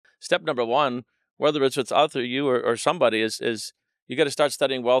step number one, whether it's with other you or somebody, is you got to start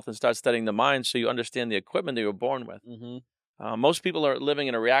studying wealth and start studying the mind so you understand the equipment that you were born with. Most people are living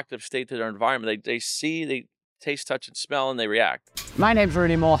in a reactive state to their environment. They see, they taste, touch, and smell, and they react. My name's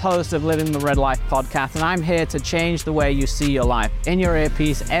Rudy Moore, host of Living the Red Life podcast, and I'm here to change the way you see your life in your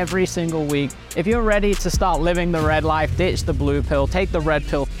earpiece every single week. If you're ready to start living the red life, ditch the blue pill, take the red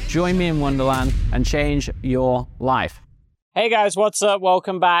pill, join me in Wonderland, and change your life. Hey guys, what's up?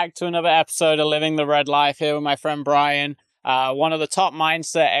 Welcome back to another episode of Living the Red Life here with my friend Brian, one of the top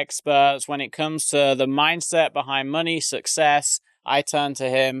mindset experts when it comes to the mindset behind money, success. I turn to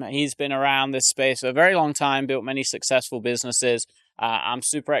him. He's been around this space for a very long time, built many successful businesses. I'm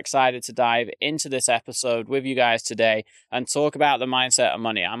super excited to dive into this episode with you guys today and talk about the mindset of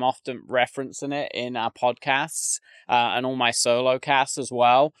money. I'm often referencing it in our podcasts and all my solo casts as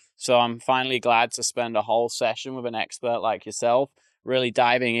well. So I'm finally glad to spend a whole session with an expert like yourself, really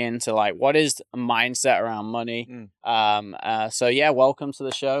diving into like what is a mindset around money. So yeah, welcome to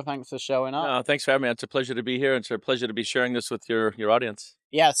the show. Thanks for showing up. No, thanks for having me. It's a pleasure to be here. It's a pleasure to be sharing this with your audience.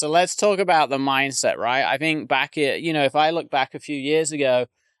 Yeah, so let's talk about the mindset, right? I think back at, if I look back a few years ago,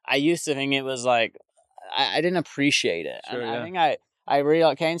 I used to think it was like, I didn't appreciate it. Sure, and yeah. I think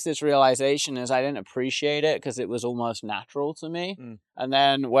I came to this realization is I didn't appreciate it because it was almost natural to me. And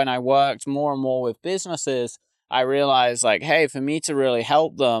then when I worked more and more with businesses, I realized like, hey, for me to really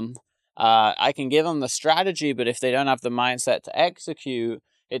help them, I can give them the strategy, but if they don't have the mindset to execute,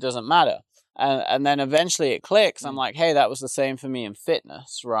 it doesn't matter. And then eventually it clicks. I'm like, hey, that was the same for me in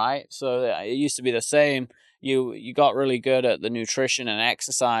fitness, right? So it used to be the same. You got really good at the nutrition and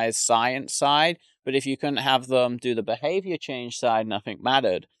exercise science side, but if you couldn't have them do the behavior change side, nothing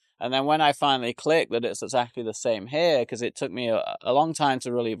mattered. And then when I finally clicked that it's exactly the same here, because it took me a long time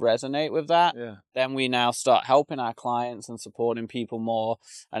to really resonate with that, then we now start helping our clients and supporting people more.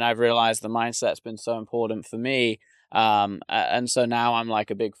 And I've realized the mindset's been so important for me. And so now I'm like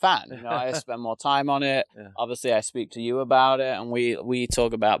a big fan. I spend more time on it. Obviously, I speak to you about it, and we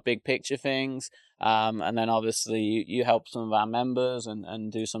talk about big picture things. And then obviously you help some of our members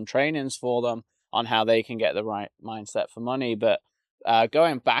and do some trainings for them on how they can get the right mindset for money. But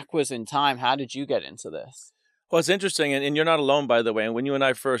going backwards in time, how did you get into this? Well, it's interesting, and you're not alone, by the way. And when you and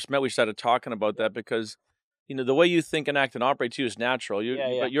I first met, we started talking about that because, the way you think and act and operate to you is natural.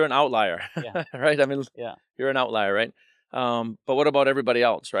 But you're an outlier, right? I mean, you're an outlier, right? But what about everybody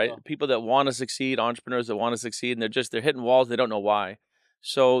else, right? Sure. People that want to succeed, entrepreneurs that want to succeed, and they're hitting walls. They don't know why.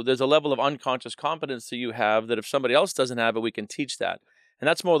 So there's a level of unconscious competence that you have that if somebody else doesn't have it, we can teach that. And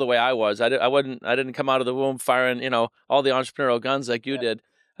that's more the way I was. I didn't come out of the womb firing, all the entrepreneurial guns like you did.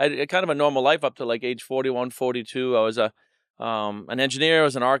 I had kind of a normal life up to like age 41, 42. I was an engineer, I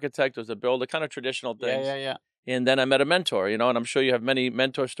was an architect, I was a builder, kind of traditional things. And then I met a mentor, and I'm sure you have many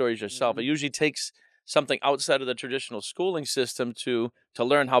mentor stories yourself. It usually takes something outside of the traditional schooling system to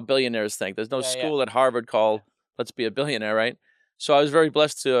learn how billionaires think. There's no school at Harvard called Let's Be a Billionaire, right? So I was very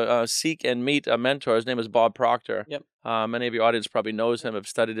blessed to seek and meet a mentor. His name is Bob Proctor. Many of your audience probably knows him, have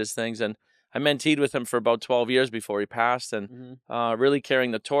studied his things. And I menteed with him for about 12 years before he passed and really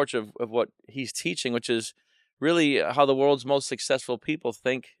carrying the torch of what he's teaching, which is really how the world's most successful people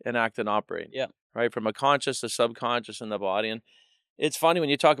think and act and operate. Right? From a conscious to subconscious in the body. And it's funny when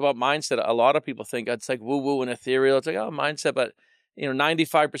you talk about mindset, a lot of people think it's like woo-woo and ethereal. It's like, oh, mindset. But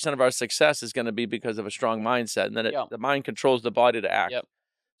 95% of our success is going to be because of a strong mindset. And then the mind controls the body to act.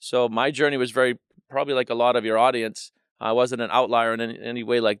 So my journey was probably like a lot of your audience. I wasn't an outlier in any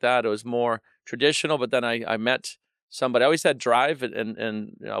way like that. It was more traditional. But then I met somebody. I always had drive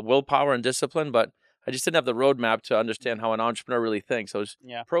and willpower and discipline, but I just didn't have the roadmap to understand how an entrepreneur really thinks. I was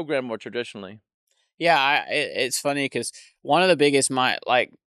programmed more traditionally. It's funny because one of the biggest,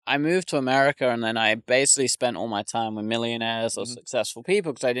 I moved to America and then I basically spent all my time with millionaires or successful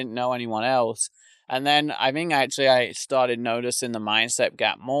people because I didn't know anyone else. And then I think actually I started noticing the mindset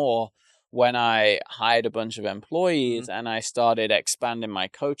gap more when I hired a bunch of employees and I started expanding my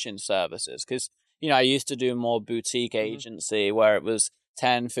coaching services because, I used to do more boutique agency where it was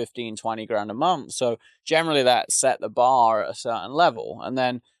 10, 15, 20 grand a month. So generally that set the bar at a certain level. And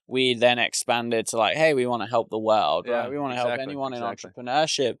then we then expanded to like, hey, we want to help the world, right? We want to help anyone in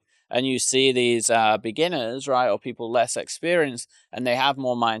entrepreneurship. And you see these beginners, right, or people less experienced, and they have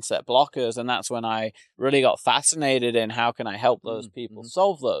more mindset blockers. And that's when I really got fascinated in how can I help those people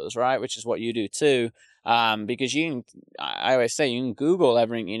solve those, right, which is what you do too. Because I always say you can Google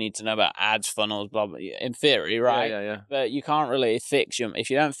everything you need to know about ads, funnels, blah, blah, in theory, right? But you can't really if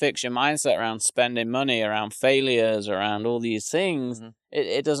you don't fix your mindset around spending money, around failures, around all these things,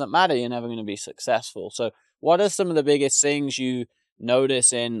 it doesn't matter. You're never going to be successful. So what are some of the biggest things you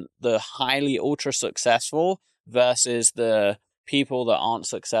notice in the highly ultra successful versus the people that aren't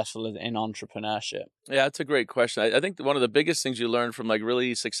successful in entrepreneurship? Yeah, that's a great question. I think one of the biggest things you learn from like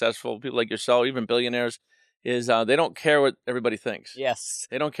really successful people like yourself, even billionaires, is they don't care what everybody thinks. Yes.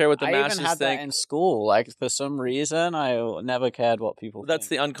 They don't care what the I even masses had that think. in school. Like, for some reason, I never cared what people That's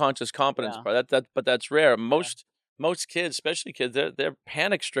think. the unconscious competence Yeah. part. But that's rare. Most kids, especially kids, they're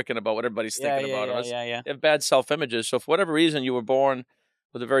panic stricken about what everybody's Yeah, thinking yeah, about them. yeah, yeah, yeah. They have bad self images. So for whatever reason, you were born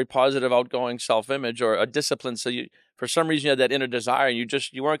with a very positive, outgoing self image or a discipline. So you, for some reason, you had that inner desire, and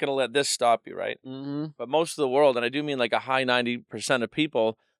you weren't going to let this stop you, right? Mm-hmm. But most of the world, and I do mean like a high 90% of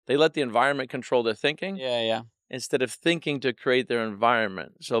people, they let the environment control their thinking Yeah, yeah. instead of thinking to create their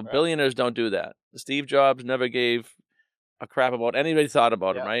environment. So Right. billionaires don't do that. Steve Jobs never gave a crap about anybody thought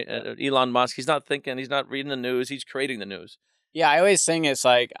about him, Yeah, right? yeah. Elon Musk, he's not thinking, he's not reading the news, he's creating the news. Yeah, I always think it's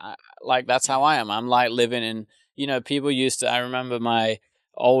like that's how I am. I'm like living in, people used to, I remember my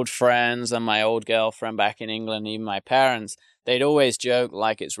old friends and my old girlfriend back in England, even my parents, they'd always joke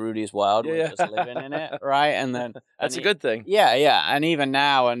like it's Rudy's World. We're Yeah, just living in it, right? And then, that's a good thing. yeah, yeah. And even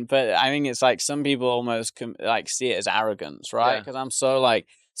now, but I think it's like some people almost like see it as arrogance, right? Yeah. Because I'm so like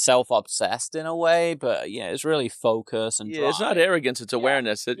self-obsessed in a way, but it's really focus and Yeah, it's not drive. arrogance, it's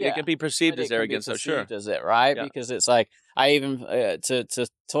awareness. It Yeah. can be perceived But as it can be arrogance, so sure. perceived as it, right? Yeah. Because it's like I even to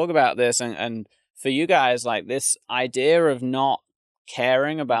talk about this and for you guys, like this idea of not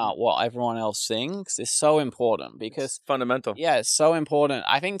caring about what everyone else thinks is so important because It's fundamental. yeah, it's so important.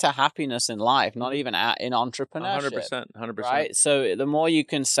 I think to happiness in life, not even in entrepreneurship, 100%. right? So the more you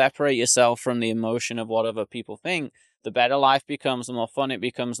can separate yourself from the emotion of what other people think, the better life becomes, the more fun it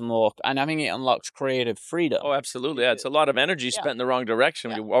becomes, the more, and I think it unlocks creative freedom. Oh, absolutely. Yeah, it's a lot of energy Yeah. spent in the wrong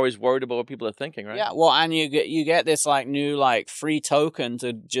direction. Yeah. You're always worried about what people are thinking, right? Yeah, well, and you get this like new like free token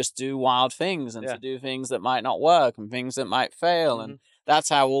to just do wild things and Yeah. to do things that might not work and things that might fail, and that's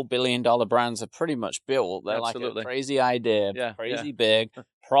how all billion-dollar brands are pretty much built. They're like a crazy idea, Yeah, crazy big,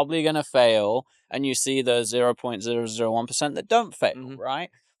 probably gonna fail, and you see the 0.001% that don't fail,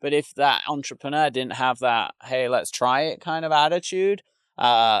 right? But if that entrepreneur didn't have that, hey, let's try it kind of attitude,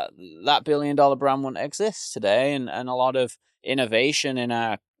 that billion-dollar brand wouldn't exist today, and a lot of innovation in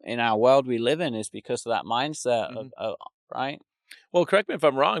our world we live in is because of that mindset right? Well, correct me if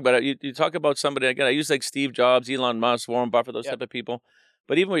I'm wrong, but you talk about somebody, again, I use like Steve Jobs, Elon Musk, Warren Buffett, those type of people.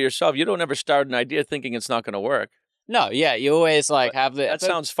 But even with yourself, you don't ever start an idea thinking it's not going to work. No, yeah, you always like have the. That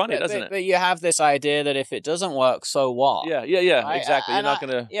sounds funny, doesn't it? But you have this idea that if it doesn't work, so what? Yeah, Right? exactly. You're not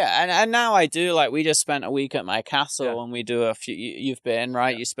going to. Yeah, and now I do like we just spent a week at my castle and we do a few. You've been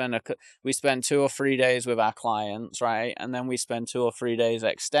right. Yeah. We spend 2 or 3 days with our clients, right, and then we spend 2 or 3 days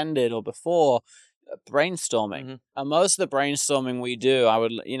extended or before brainstorming. And most of the brainstorming we do, I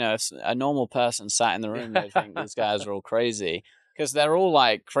would, if a normal person sat in the room, they'd think these guys are all crazy. Because they're all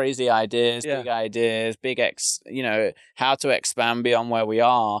like crazy ideas, big ideas, how to expand beyond where we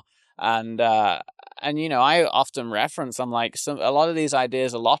are, and I often reference, I'm like, a lot of these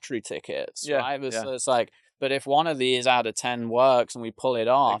ideas are lottery tickets, right? So it's like, but if one of these out of 10 works and we pull it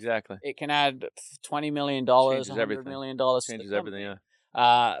off, exactly, it can add $20 million, $100 million to changes the everything.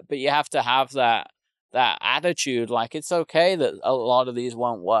 Yeah. But you have to have that attitude, like it's okay that a lot of these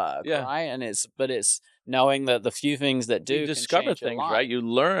won't work, right? And it's knowing that the few things that do, you discover things, right? You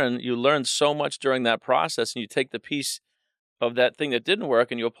learn so much during that process, and you take the piece of that thing that didn't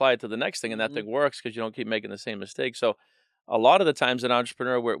work and you apply it to the next thing, and that thing works because you don't keep making the same mistake. So a lot of the times, an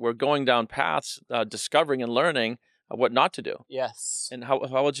entrepreneur, we're going down paths, discovering and learning what not to do. Yes. And how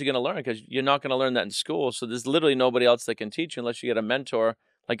else are you going to learn? Because you're not going to learn that in school. So there's literally nobody else that can teach you unless you get a mentor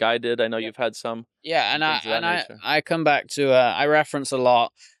like I did. I know you've had some. Yeah, and I come back to I reference a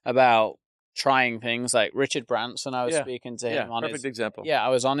lot about trying things like Richard Branson. I was speaking to him on perfect example. Yeah, I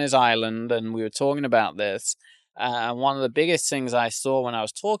was on his island and we were talking about this. And one of the biggest things I saw when I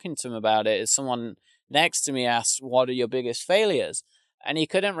was talking to him about it is someone next to me asked, "What are your biggest failures?" And he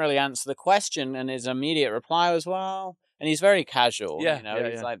couldn't really answer the question, and his immediate reply was, "Well," and he's very casual.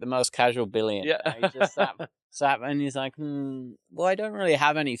 He's like the most casual billionaire. Yeah. He just sat and he's like, well, I don't really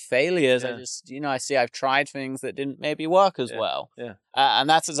have any failures. I just, I see I've tried things that didn't maybe work as well. Yeah. And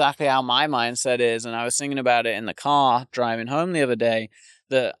that's exactly how my mindset is. And I was thinking about it in the car driving home the other day,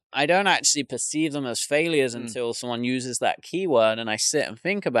 that I don't actually perceive them as failures until someone uses that keyword and I sit and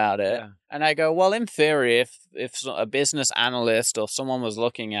think about it. Yeah. And I go, well, in theory, if a business analyst or someone was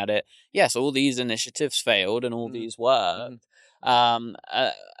looking at it, yes, all these initiatives failed and all these worked.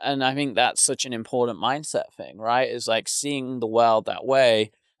 And I think that's such an important mindset thing, right? Is like seeing the world that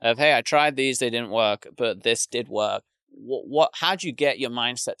way of, hey, I tried these, they didn't work, but this did work. How do you get your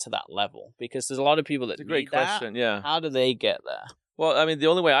mindset to that level? Because there's a lot of people that It's a great question. Yeah. How do they get there? Well, I mean, the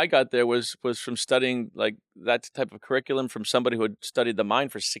only way I got there was from studying like that type of curriculum from somebody who had studied the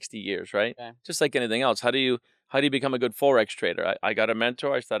mind for 60 years, right? Okay. Just like anything else. How do you become a good forex trader? I got a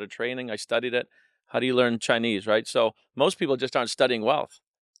mentor. I started training. I studied it. How do you learn Chinese, right? So most people just aren't studying wealth.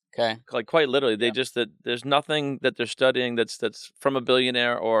 Okay. Like quite literally, they Yeah. just that there's nothing that they're studying that's from a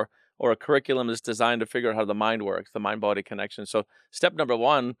billionaire or a curriculum that's designed to figure out how the mind works, the mind body connection. So step number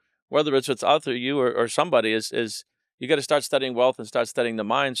one, whether it's with other you or somebody, is you got to start studying wealth and start studying the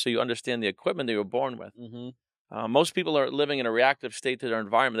mind so you understand the equipment that you were born with. Mm-hmm. Most people are living in a reactive state to their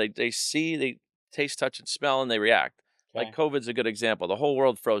environment. They see, they taste, touch, and smell, and they react. Okay. Like COVID's a good example. The whole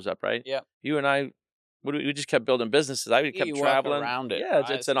world froze up, right? Yeah. You and I, we just kept building businesses. I kept You work traveling. around it. Yeah,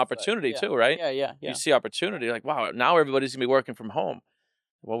 Right? it's an opportunity yeah. too, right? Yeah. You see opportunity, like, wow, now everybody's gonna be working from home.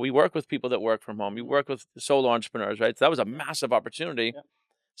 Well, we work with people that work from home. You Mhm. work with solo entrepreneurs, right? So that was a massive opportunity. Yep.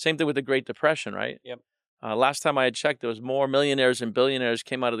 Same thing with the Great Depression, right? Yep. Last time I had checked, there was more millionaires and billionaires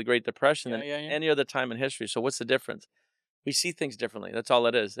came out of the Great Depression than Yeah. any other time in history. So what's the difference? We see things differently. That's all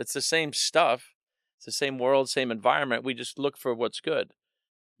it is. It's the same stuff. It's the same world, same environment. We just look for what's good.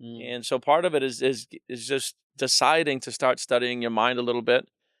 Mm. And so part of it is just deciding to start studying your mind a little bit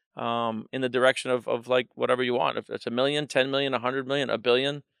in the direction of like whatever you want. If it's a million, 10 million, 100 million, a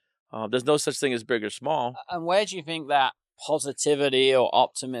billion, there's no such thing as big or small. And where do you think that positivity or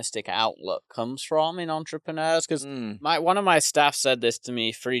optimistic outlook comes from in entrepreneurs? Because Mm, one of my staff said this to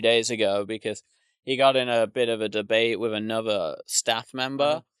me 3 days ago because he got in a bit of a debate with another staff member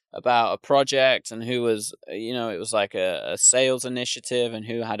uh-huh. about a project and who was, it was like a sales initiative and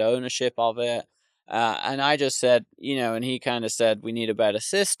who had ownership of it. And I just said, and he kind of said, we need a better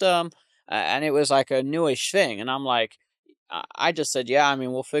system. And it was like a newish thing. And I'm like, I just said, yeah, I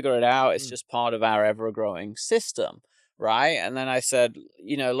mean, we'll figure it out. It's Mm, just part of our ever growing system. Right. And then I said,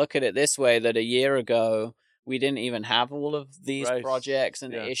 look at it this way, that a year ago, we didn't even have all of these right. projects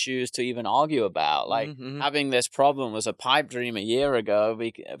and Yeah. issues to even argue about. Like Mm-hmm. having this problem was a pipe dream a year ago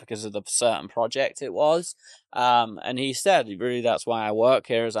because of the certain project it was. And he said, really, that's why I work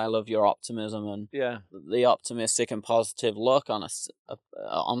here, is I love your optimism and Yeah. the optimistic and positive look on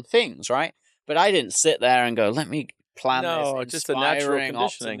on things. Right. But I didn't sit there and go, let me plan No, this it's just a natural inspiring,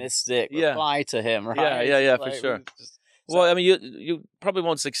 conditioning. optimistic Yeah. reply to him. Right. Yeah. It's Yeah. Yeah. just For like, sure. so, Well, I mean, you probably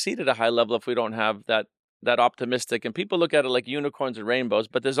won't succeed at a high level if we don't have that optimistic. And people look at it like unicorns and rainbows,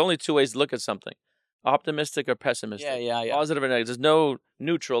 but there's only two ways to look at something: optimistic or pessimistic, yeah. positive or negative. There's no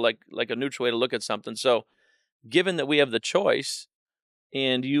neutral, like a neutral way to look at something. So, given that we have the choice,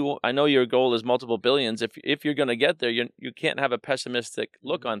 and I know your goal is multiple billions. If you're going to get there, you can't have a pessimistic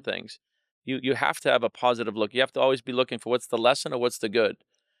look on Mhm. things. You have to have a positive look. You have to always be looking for what's the lesson or what's the good.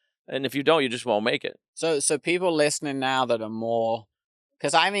 And if you don't, you just won't make it. So people listening now that are more,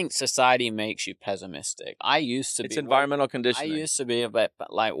 because I think society makes you pessimistic. I used to It's be environmental I conditioning. used to be a bit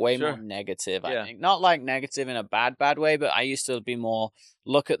like way more Sure. negative. I Yeah. think not like negative in a bad way, but I used to be more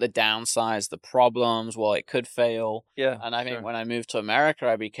look at the downsides, the problems, well, it could fail. Yeah. And I think Sure. when I moved to America,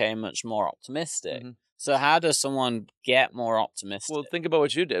 I became much more optimistic. Mhm. So how does someone get more optimistic? Well, think about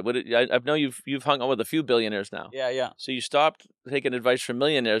what you did. I know you've hung out with a few billionaires now. Yeah. So you stopped taking advice from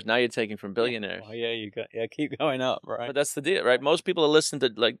millionaires. Now you're taking from billionaires. Oh yeah, you got keep going up, right? But that's the deal, right? Most people listen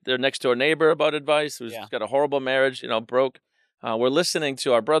to like their next door neighbor about advice who's Yeah. got a horrible marriage, broke. We're listening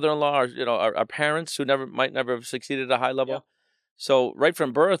to our brother-in-law, or, our parents who might never have succeeded at a high level. Yeah. So right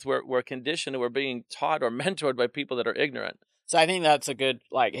from birth, we're conditioned and we're being taught or mentored by people that are ignorant. So I think that's a good,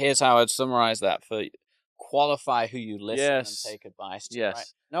 like, here's how I'd summarize that for qualify who you listen and Yes. take advice to, right?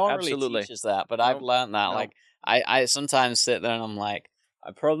 Yes. No one Absolutely. really teaches that, but I've No. learned that. No. Like, I sometimes sit there and I'm like,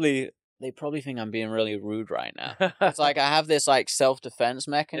 they probably think I'm being really rude right now. It's like I have this like self-defense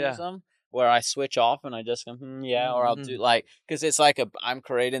mechanism where I switch off and I just go, yeah, or I'll do like, because it's like I'm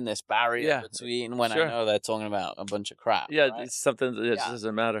creating this barrier Yeah. between when Sure. I know they're talking about a bunch of crap. Yeah, right? it's something that just Yeah.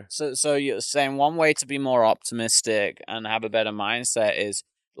 doesn't matter. So you're saying one way to be more optimistic and have a better mindset is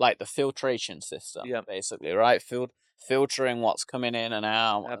like the filtration system, Yeah. basically, right? Filtering what's coming in and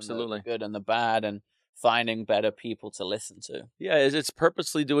out, and Absolutely. the good and the bad, and finding better people to listen to. Yeah, it's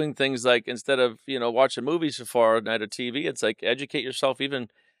purposely doing things like instead of, watching movies for 4 night or TV, it's like educate yourself even.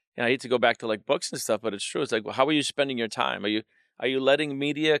 I hate to go back to like books and stuff, but it's true. It's like, well, how are you spending your time? Are you letting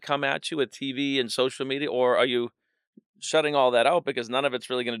media come at you with TV and social media, or are you shutting all that out because none of it's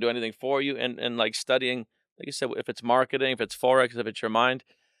really going to do anything for you? And like studying, like you said, if it's marketing, if it's forex, if it's your mind,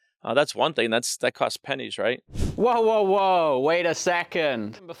 that's one thing that costs pennies, right? Whoa, wait a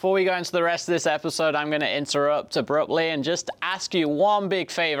second. Before we go into the rest of this episode, I'm going to interrupt abruptly and just ask you one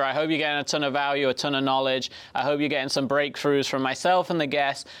big favor. I hope you're getting a ton of value, a ton of knowledge. I hope you're getting some breakthroughs from myself and the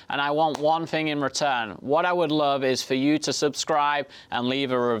guests, and I want one thing in return. What I would love is for you to subscribe and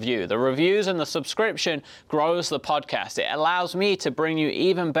leave a review. The reviews and the subscription grows the podcast. It allows me to bring you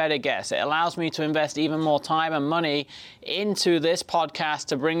even better guests. It allows me to invest even more time and money into this podcast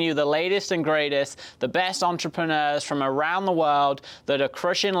to bring you the latest and greatest, the best entrepreneurs from around the world that are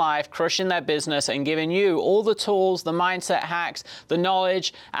crushing life, crushing their business, and giving you all the tools, the mindset hacks, the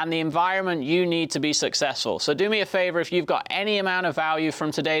knowledge, and the environment you need to be successful. So do me a favor, if you've got any amount of value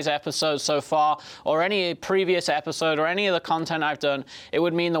from today's episode so far, or any previous episode, or any of the content I've done, it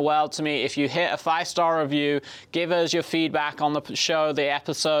would mean the world to me if you hit a 5-star review, give us your feedback on the show, the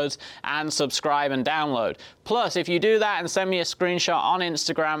episodes, and subscribe and download. Plus, if you do that and send me a screenshot on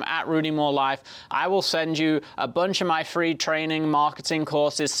Instagram at RudyMooreLife, I will send you a bunch of my free training, marketing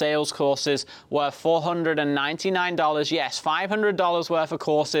courses, sales courses worth $499. Yes, $500 worth of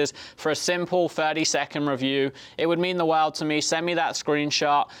courses for a simple 30-second review. It would mean the world to me. Send me that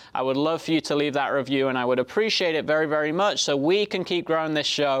screenshot. I would love for you to leave that review, and I would appreciate it very, very much so we can keep growing this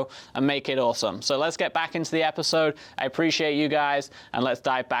show and make it awesome. So let's get back into the episode. I appreciate you guys, and let's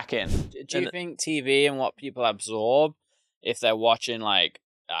dive back in. Do you think TV and what people absorb, if they're watching, like,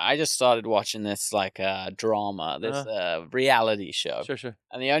 I just started watching this like drama, this reality show. Sure.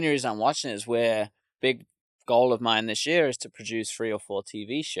 And the only reason I'm watching it is where big goal of mine this year is to produce 3 or 4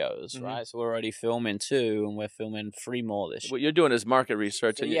 TV shows, right? So we're already filming 2, and we're filming 3 more this year. What you're doing is market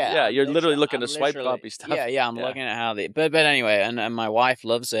research, So, and yeah, you're literally looking to swipe copy stuff. Yeah, I'm looking at how they. But anyway, and my wife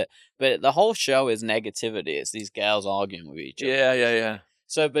loves it. But the whole show is negativity. It's these girls arguing with each other. Yeah.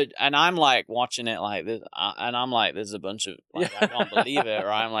 So, and I'm like watching it like this, and I'm like, there's a bunch of, like, I can't believe it,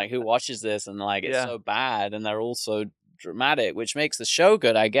 right? I'm like, who watches this? And like, it's so bad, and they're all so dramatic, which makes the show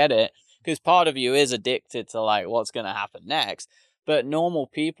good. I get it, because part of you is addicted to like what's going to happen next. But normal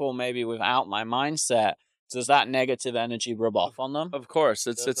people, maybe without my mindset, does that negative energy rub off on them? Of course,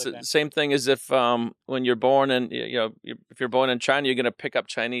 it's the same thing as if when you're born in if you're born in China, you're going to pick up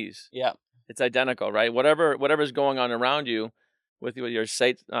Chinese. Yeah, it's identical, right? Whatever's going on around you. With your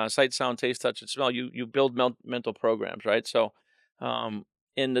sight, sound, taste, touch, and smell, you build mental programs, right? So, and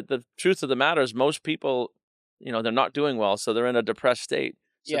the truth of the matter is, most people, they're not doing well, so they're in a depressed state.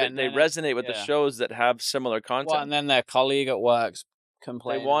 So they resonate with the shows that have similar content. Well, and then their colleague at work's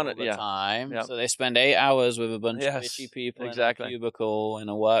complaining all the time, so they spend 8 hours with a bunch of bitchy people in a cubicle in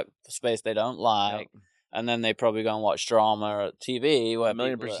a workspace they don't like. And then they probably go and watch drama or TV. Where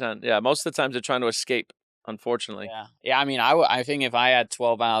 1,000,000%. Yeah, most of the times they're trying to escape. Unfortunately. Yeah. I mean, I think if I had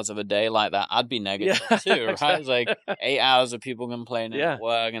 12 hours of a day like that, I'd be negative too, right? Exactly. It's like 8 hours of people complaining at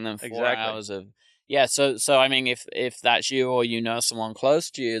work, and then 4 hours of So I mean, if that's you, or someone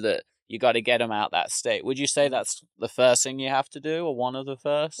close to you, that you got to get them out that state. Would you say that's the first thing you have to do, or one of the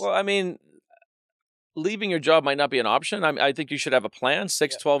first? Well, I mean, leaving your job might not be an option. I think you should have a plan,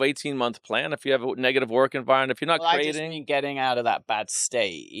 6, 12, 18-month plan. If you have a negative work environment, if you're not creating... I just mean getting out of that bad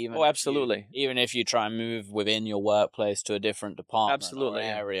state. Absolutely. Even if you try and move within your workplace to a different department or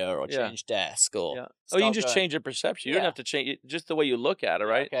area, or change desk, or... Yeah. Oh, you can just change your perception. You don't have to change just the way you look at it,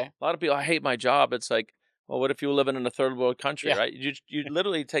 right? Okay. A lot of people, I hate my job. It's like, well, what if you were living in a third world country, right? You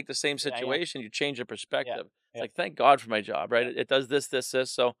literally take the same situation, you change your perspective. It's like, thank God for my job, right? It does this. So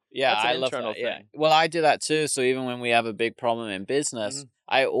that's an internal thing. Yeah. Well, I do that too. So even when we have a big problem in business,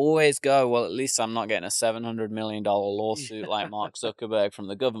 I always go, well, at least I'm not getting a $700 million lawsuit like Mark Zuckerberg from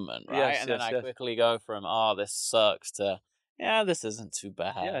the government, right? And then I quickly go from, oh, this sucks, to, this isn't too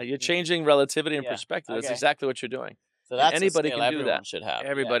bad. Yeah, you're changing relativity and perspective. That's exactly what you're doing. So that's anybody can do that. Should have.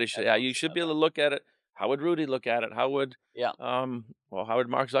 Everybody should. Yeah, you should be able to look at it. How would Rudy look at it? How would how would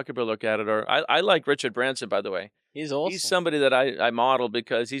Mark Zuckerberg look at it? Or I like Richard Branson, by the way. He's awesome. He's somebody that I model,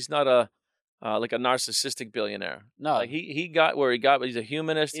 because he's not like a narcissistic billionaire. No, like he got where he got, but he's a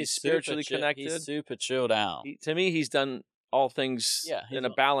humanist. He's spiritually connected. He's super chilled out. To me, he's done all things in a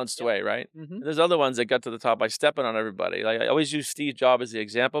balanced way, right? Mm-hmm. There's other ones that got to the top by stepping on everybody. Like I always use Steve Jobs as the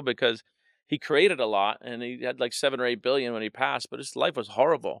example, because he created a lot, and he had like 7 or 8 billion when he passed, but his life was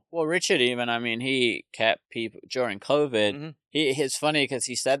horrible. Well, Richard, even, I mean, he kept people during COVID. It's funny because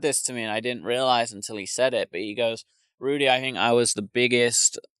he said this to me, and I didn't realize until he said it, but he goes, Rudy, I think I was the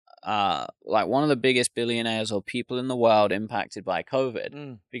biggest, like one of the biggest billionaires or people in the world impacted by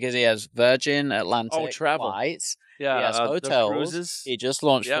COVID, because he has Virgin Atlantic flights. Yeah, he has hotels. He just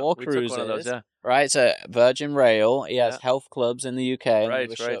launched 4 cruises. Took one of those, right, so Virgin Rail. He has health clubs in the UK. And he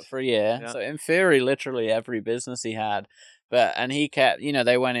was shut for a year. Yeah. So in theory, literally every business he had. And he kept,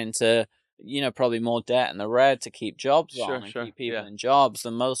 they went into probably more debt in the red to keep jobs on and Sure. keep people Yeah. in jobs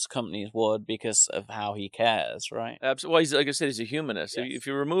than most companies would because of how he cares, right? Absolutely. Well, he's like I said, he's a humanist. If Yes.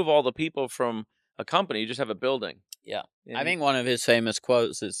 you remove all the people from a company, you just have a building. Yeah. And I think one of his famous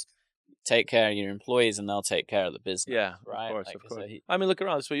quotes is take care of your employees and they'll take care of the business, yeah, right? of course. So he, I mean, look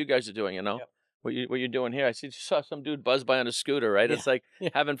around. That's what you guys are doing. yep. What you're doing here. I saw some dude buzz by on a scooter. Right. Yeah. It's like Yeah.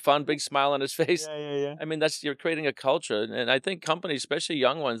 having fun, big smile on his face. Yeah. I mean, you're creating a culture, and I think companies, especially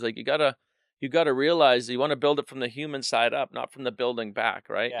young ones, like you gotta realize that you want to build it from the human side up, not from the building back.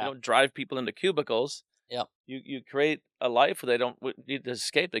 Right. You Yeah. don't drive people into cubicles. Yep. You create a life where they don't need to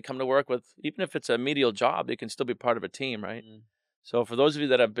escape. They come to work with, even if it's a medial job, they can still be part of a team. Right. Mm. So for those of you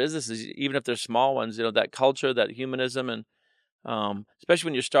that have businesses, even if they're small ones, that culture, that humanism, and especially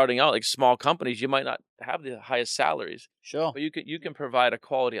when you're starting out, like small companies, you might not have the highest salaries, Sure. but you can provide a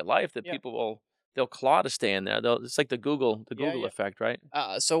quality of life that Yeah. people they'll claw to stay in there. It's like the Google Yeah. effect, right?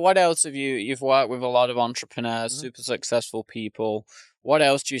 So what else have you've worked with a lot of entrepreneurs, hmm super successful people. What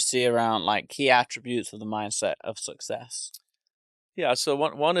else do you see around like key attributes of the mindset of success? Yeah. So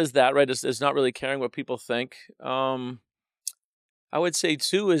one is that, right? Is not really caring what people think. I would say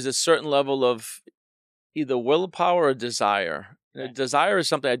two is a certain level of either willpower or desire. Okay. Desire is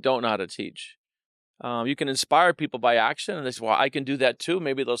something I don't know how to teach. You can inspire people by action, and they say, "Well, I can do that too."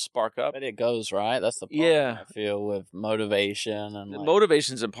 Maybe they'll spark up. But it goes, right? That's the problem Yeah, I feel with motivation and the like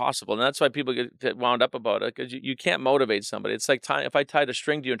motivation's impossible, and that's why people get wound up about it because you can't motivate somebody. It's like if I tied a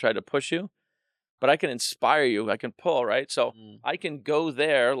string to you and tried to push you, but I can inspire you. I can pull, right? So mm, I can go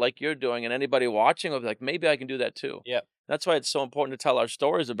there like you're doing, and anybody watching will be like, maybe I can do that too. yep. That's why it's so important to tell our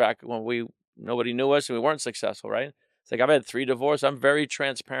stories of back when nobody knew us and we weren't successful, right? It's like I've had 3 divorces. I'm very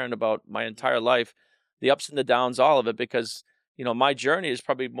transparent about my entire life, the ups and the downs, all of it, because my journey is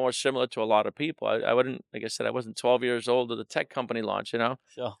probably more similar to a lot of people. I wouldn't, like I said, I wasn't 12 years old at the tech company launch.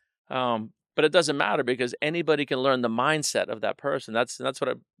 Sure. But it doesn't matter because anybody can learn the mindset of that person. That's what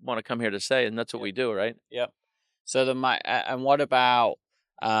I want to come here to say, and that's what Yep. we do, right? Yep. So and what about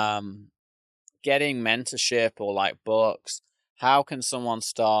um getting mentorship or like books? How can someone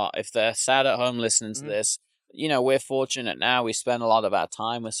start if they're sat at home listening to hmm this? We're fortunate now. We spend a lot of our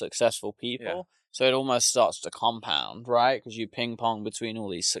time with successful people. So it almost starts to compound, right? Because you ping pong between all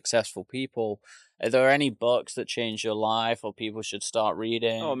these successful people. Are there any books that change your life or people should start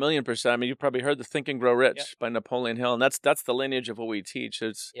reading? Oh, 1,000,000%. I mean, you probably heard the Think and Grow Yep. Rich by Napoleon Hill, and that's the lineage of what we teach.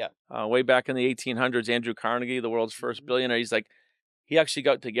 It's Yeah. way back in the 1800s. Andrew Carnegie, the world's first Mhm. billionaire, he's like, he actually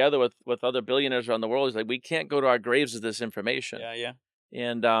got together with other billionaires around the world. He's like, we can't go to our graves with this information. Yeah.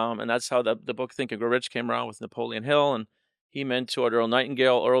 And that's how the book Think and Grow Rich came around with Napoleon Hill, and he mentored Earl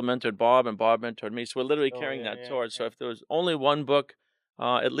Nightingale, Earl mentored Bob, and Bob mentored me. So we're literally Oh, carrying that torch. So yeah. if there was only one book,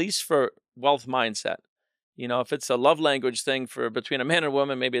 at least for wealth mindset, if it's a love language thing for between a man and a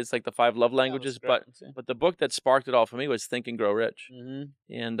woman, maybe it's like the 5 love Yeah, that's languages. great. But the book that sparked it all for me was Think and Grow Rich.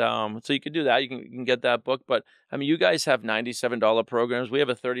 Mm-hmm. And so you could do that. You can get that book. But I mean, you guys have $97 programs. We have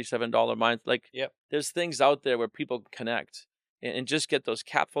a $37 mind. Like, Yep. there's things out there where people can connect and just get those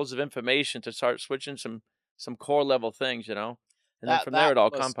capfuls of information to start switching some core level things. And then from there That it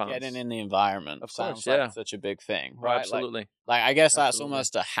all plus getting compounds. in the environment Of course, sounds yeah. like such a big thing, Oh, right? absolutely, Like I guess that's absolutely.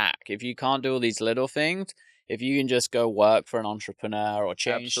 almost a hack. If you can't do all these little things, if you can just go work for an entrepreneur or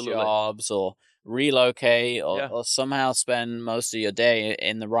change Absolutely. jobs or relocate Yeah. or somehow spend most of your day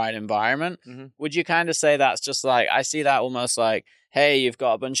in the right environment, hmm would you kind of say that's just like I see that almost like, hey, you've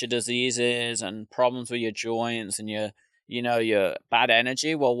got a bunch of diseases and problems with your joints and your bad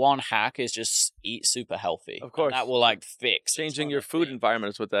energy. Well, one hack is just eat super healthy. Of And course. that will like fix a Changing ton your of food things,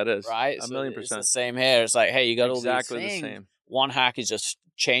 environment is what that is. right? A So million it's the percent. same here. It's like, hey, you got all these Exactly the things. same. One hack is just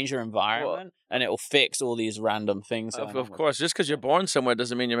change your Well, environment, and it will fix all these random things going on of with course, just because you're born somewhere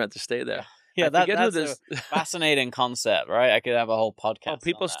doesn't mean you're meant to stay you. there. Yeah, I forget who that's a this. fascinating concept, right? I could have a whole podcast Oh,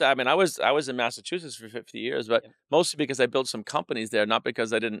 people on that. stay. I mean, I was in Massachusetts for 50 years, but Yep. mostly because I built some companies there, not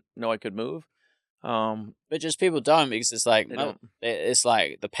because I didn't know I could move. But just people don't because it's like They don't. it's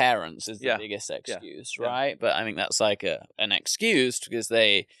like the parents is the Yeah, biggest excuse, yeah. right? But I think that's like an excuse because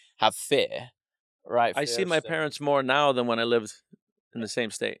they have fear, right? I Fear see of my stepping. parents more now than when I lived in Yeah, the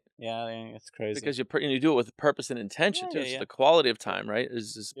same state yeah, I think it's crazy. because you do it with purpose and intention too. So Yeah. the quality of time, right,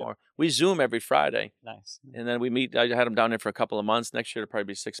 is Yep. more. We Zoom every Friday, Nice. and then we meet. I had them down there for a couple of months. Next year it'll probably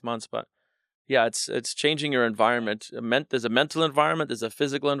be 6 months, but yeah, it's changing your environment. There's a mental environment, there's a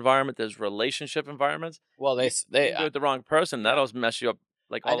physical environment, there's relationship environments. Well, You they can do it with the wrong person, yeah. that'll mess you up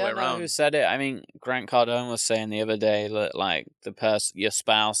like I all the way don't know who around. said it. I mean, Grant Cardone was saying the other day that like your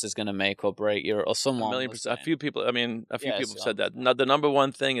spouse is going to make or break your, or A someone million was percent. saying. A few people. I mean, a few Yeah, people have so, said that. The number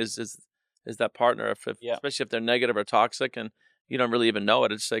one thing is that partner. If yeah, especially if they're negative or toxic, and you don't really even know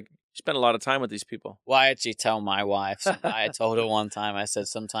it, it's like You spend a lot of time with these people. Well, I actually tell my wife. I told her one time. I said,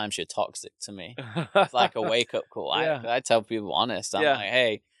 "Sometimes you're toxic to me." It's like a wake up call. Yeah. I tell people honest. I'm Yeah. like,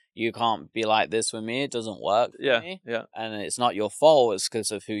 "Hey, you can't be like this with me. It doesn't work for Yeah. me, Yeah. and it's not your fault. It's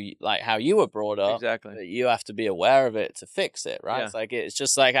because of like how you were brought up. Exactly. But you have to be aware of it to fix it, right? Yeah. It's like it's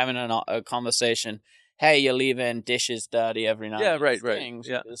just like having a conversation. Hey, you're leaving dishes dirty every night. Yeah, It right. stinks.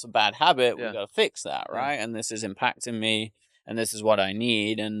 Yeah. It's a bad habit. We Yeah. got to fix that, Yeah. right? And this is impacting me, and this is what I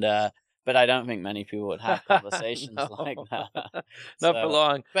need, and but I don't think many people would have conversations No. like that. Not for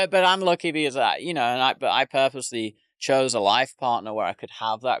long. But I'm lucky because I purposely chose a life partner where I could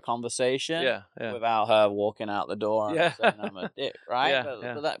have that conversation Yeah. Yeah. without her walking out the door and Yeah. saying I'm a dick, right? Yeah. But,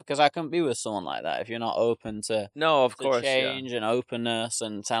 Yeah. but that because I couldn't be with someone like that if you're not open No, of to course. Yeah. change and openness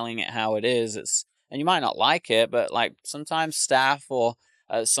and telling it how it is. And you might not like it, but like sometimes staff or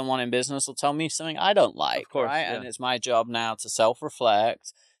someone in business will tell me something I don't like, Of course. right? Yeah. And it's my job now to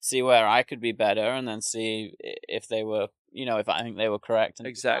self-reflect, see where I could be better, and then see if they were, if I think they were correct. And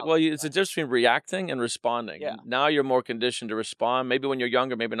Exactly. Well, it's a difference between reacting and responding. Yeah. Now you're more conditioned to respond. Maybe when you're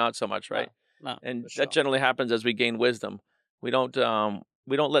younger, maybe not so much, right? No, And for sure. that generally happens as we gain wisdom. We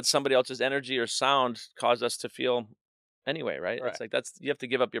don't let somebody else's energy or sound cause us to feel anyway, right? Right. It's like you have to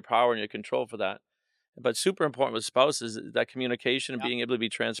give up your power and your control for that. But super important with spouses is that communication and Yeah. being able to be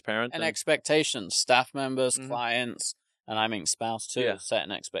transparent And expectations, staff members, Mhm. clients, and I mean spouse too, Yeah.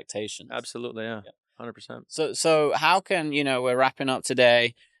 setting expectations. Absolutely, yeah. Yeah. 100%. So how can, we're wrapping up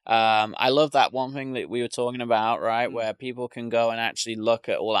today. I love that one thing that we were talking about, right? Mm. Where people can go and actually look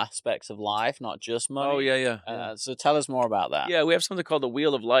at all aspects of life, not just money. Oh, yeah. So tell us more about that. Yeah, we have something called the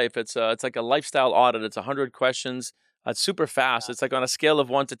Wheel of Life. It's like a lifestyle audit. It's 100 questions. It's super fast. Yeah. It's like on a scale of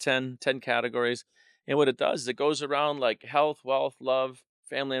 1 to 10, 10 categories. And what it does is it goes around like health, wealth, love,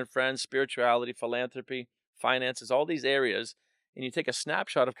 family and friends, spirituality, philanthropy, finances, all these areas. And you take a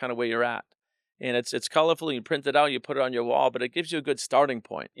snapshot of kind of where you're at. And it's colorful. And you print it out, you put it on your wall, but it gives you a good starting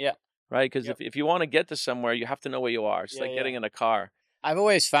point. Yeah. Right? Because Yep. if you want to get to somewhere, you have to know where you are. It's Yeah, like getting yeah. in a car. I've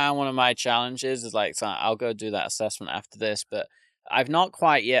always found one of my challenges is like, so I'll go do that assessment after this, but I've not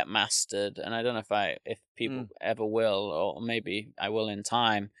quite yet mastered, and I don't know if people ever will, or maybe I will in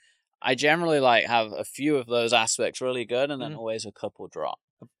time. I generally like have a few of those aspects really good, and then Mhm. always a couple drop.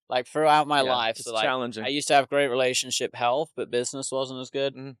 Like throughout my Yeah, life, it's so like challenging. I used to have great relationship health, but business wasn't as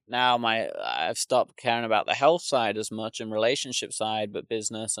good. Mhm. Now I've stopped caring about the health side as much and relationship side, but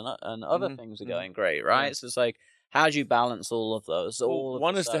business and other Mhm, things are mhm. going great, right? So it's like, how do you balance all of those? Well, All of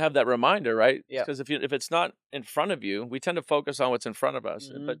one the is to stuff. have that reminder, right? Yeah. Because if it's not in front of you, we tend to focus on what's in front of us.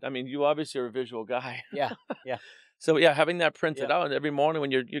 Mhm. But I mean, you obviously are a visual guy. Yeah, yeah. So yeah, having that printed Yeah. out every morning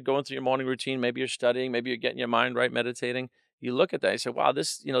when you're going through your morning routine, maybe you're studying, maybe you're getting your mind right, meditating. You look at that, and you say, "Wow,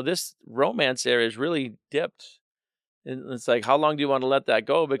 this romance area is really dipped." And it's like, how long do you want to let that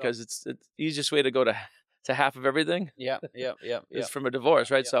go? Because it's the easiest way to go to half of everything Yeah, yeah, yeah, yeah. is from a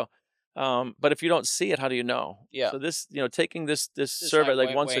divorce, right? Yeah. So, but if you don't see it, how do you know? Yeah. So this, taking this Just survey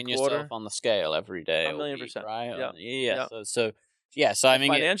like once a weighing yourself quarter, on the scale every day, a or million week, percent. right? Yeah. Yeah. Yeah. So I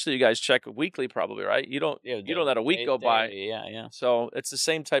mean, Financially, you guys check weekly, probably, right? You don't let a week go by. daily, yeah. So it's the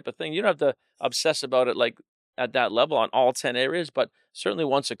same type of thing. You don't have to obsess about it like at that level on all 10 areas, but certainly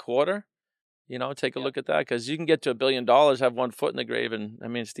once a quarter. Take a Yeah. look at that because you can get to $1 billion, have one foot in the grave, and I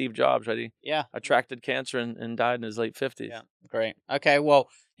mean Steve Jobs, right? He Yeah. attracted cancer and died in his late 50s. Yeah. Great. Okay. Well,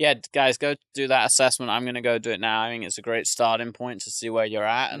 yeah, guys, go do that assessment. I'm going to go do it now. I think it's a great starting point to see where you're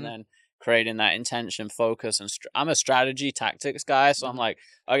at, and Mhm. then creating that intention, focus, and I'm a strategy tactics guy, so I'm Mhm. like,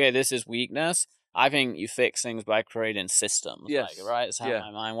 okay, this is weakness. I think you fix things by creating systems, Yes. like, right? It's how Yeah.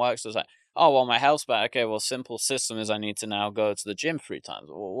 my mind works. It's like, oh well, my health's bad. Okay, well, simple system is I need to now go to the gym 3 times,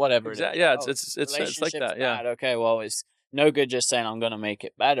 or whatever it is. Exactly. Yeah. Oh, It's like relationship's that. Yeah. bad. Okay, well, it's no good just saying I'm going to make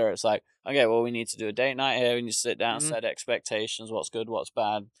it better. It's like, okay, well, we need to do a date night here. We need to sit down, Mhm. set expectations. What's good, what's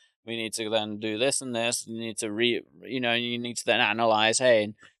bad. We need to then do this and this. You need to you need to then analyze. Hey,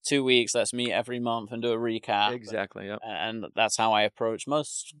 in 2 weeks, let's meet every month and do a recap. Exactly. Yeah. And that's how I approach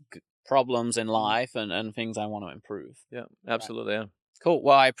most problems in Mhm. life and things I want to improve. Yeah. Absolutely. Yeah. Cool.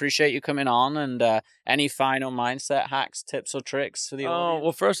 Well, I appreciate you coming on. And any final mindset hacks, tips, or tricks for the Oh, audience?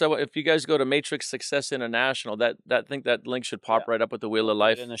 well, first, if you guys go to Matrix Success International, I think that link should pop right up with the Wheel of Put it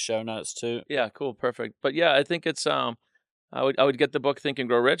Life. in the show notes too. Yeah, cool, perfect. But yeah, I think it's I would get the book Think and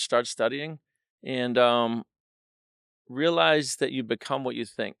Grow Rich, start studying, and realize that you become what you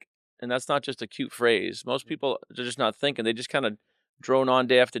think. And that's not just a cute phrase. Most people are just not thinking. They just kind of drone on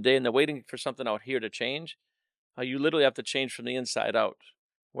day after day and they're waiting for something out here to change. You literally have to change from the inside out.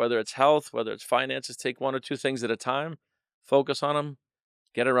 Whether it's health, whether it's finances, take one or two things at a time, focus on them,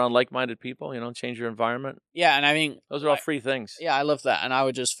 get around like-minded people, change your environment. Yeah, and I mean, Those are all free things. yeah, I love that. And I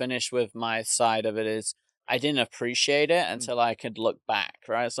would just finish with my side of it is I didn't appreciate it until I could look back,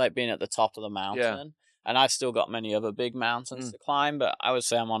 right? It's like being at the top of the mountain. And I've still got many other big mountains to climb, but I would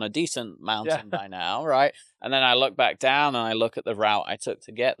say I'm on a decent mountain by now, right? And then I look back down and I look at the route I took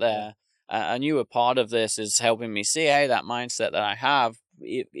to get there. And you were part of this is helping me see, hey, that mindset that I have,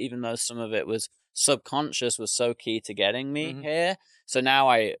 even though some of it was subconscious, was so key to getting me here. So now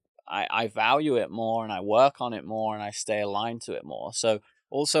I value it more and I work on it more and I stay aligned to it more. So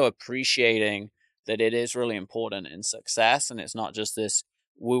also appreciating that it is really important in success and it's not just this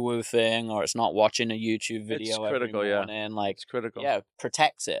woo-woo thing or it's not watching a YouTube video every morning. Like, it's critical. Yeah,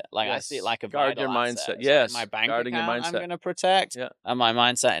 protects it. Like I see it like a guard vital your asset. mindset. It's Yes, like my bank guarding your account mindset. I'm going to protect and my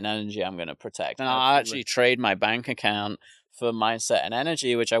mindset and energy I'm going to protect. And I'll actually trade my bank account for mindset and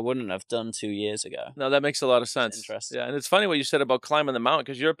energy, which I wouldn't have done 2 years ago. No, that makes a lot of sense. Interesting. Yeah, and it's funny what you said about climbing the mountain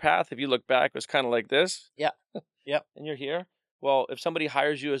because your path, if you look back, was kind of like this. Yeah. Yep. And you're here. Well, if somebody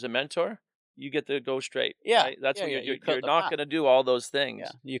hires you as a mentor, you get to go straight. Yeah. Right? That's yeah, what yeah. you're not going to do all those things.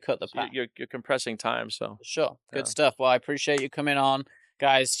 Yeah, you cut the path. You're compressing time. So sure, good stuff. Well, I appreciate you coming on,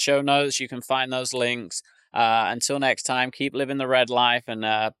 guys. Show notes, you can find those links. Until next time, keep living the red life and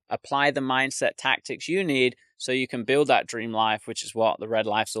apply the mindset tactics you need so you can build that dream life, which is what the red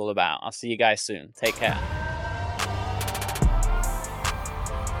life's all about. I'll see you guys soon. Take care.